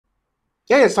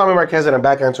Hey, it's Tommy Marquez, and I'm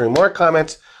back answering more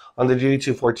comments on the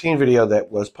DD214 video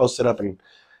that was posted up and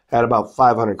had about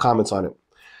 500 comments on it.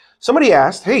 Somebody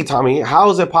asked, hey, Tommy,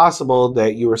 how is it possible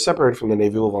that you were separated from the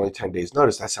Navy with only 10 days'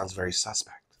 notice? That sounds very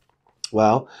suspect.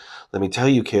 Well, let me tell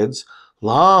you, kids,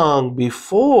 long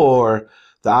before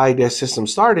the IDES system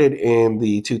started in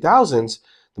the 2000s,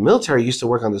 the military used to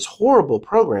work on this horrible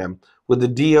program with the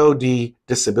DoD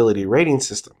Disability Rating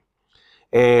System.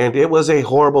 And it was a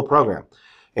horrible program.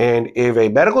 And if a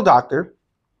medical doctor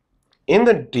in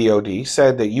the DoD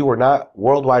said that you were not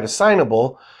worldwide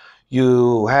assignable,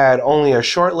 you had only a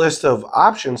short list of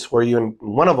options for you, and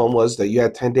one of them was that you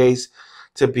had 10 days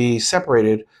to be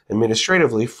separated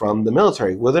administratively from the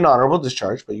military with an honorable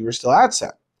discharge, but you were still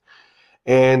ADSEP.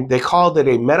 And they called it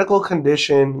a medical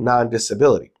condition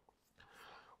non-disability.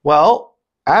 Well,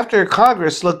 after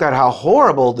Congress looked at how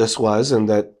horrible this was and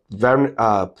that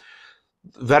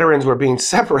veterans were being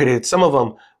separated, some of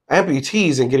them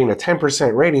amputees, and getting a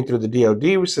 10% rating through the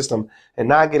DoD system and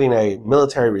not getting a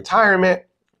military retirement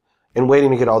and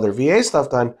waiting to get all their VA stuff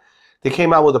done, they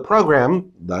came out with a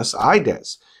program, thus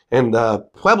IDES. And the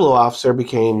Pueblo officer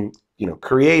became,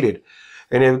 created.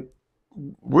 And it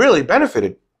really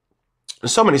benefited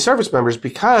so many service members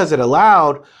because it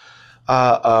allowed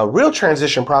a real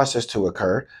transition process to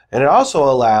occur. And it also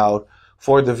allowed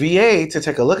for the VA to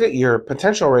take a look at your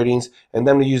potential ratings and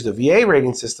them to use the VA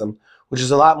rating system, which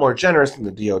is a lot more generous than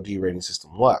the DoD rating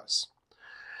system was.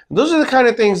 And those are the kind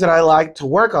of things that I like to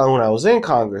work on when I was in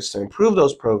Congress to improve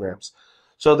those programs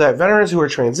so that veterans who are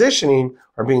transitioning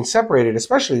or being separated,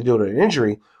 especially due to an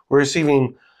injury, were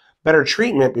receiving better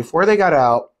treatment before they got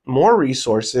out, more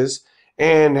resources,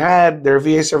 and had their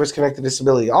VA service-connected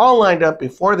disability all lined up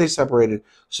before they separated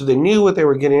so they knew what they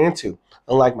were getting into,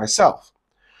 unlike myself.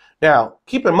 Now,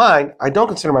 keep in mind, I don't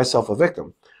consider myself a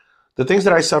victim. The things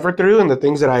that I suffered through and the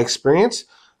things that I experienced,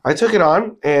 I took it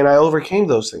on and I overcame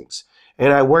those things.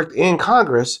 And I worked in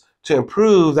Congress to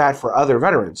improve that for other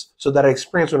veterans so that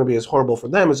experience wouldn't be as horrible for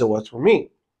them as it was for me.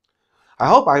 I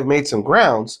hope I've made some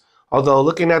grounds, although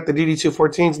looking at the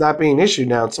DD214s not being issued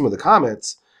now in some of the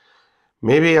comments,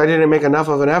 maybe I didn't make enough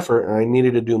of an effort and I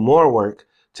needed to do more work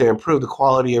to improve the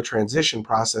quality of transition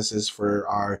processes for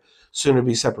our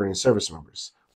soon-to-be separating service members.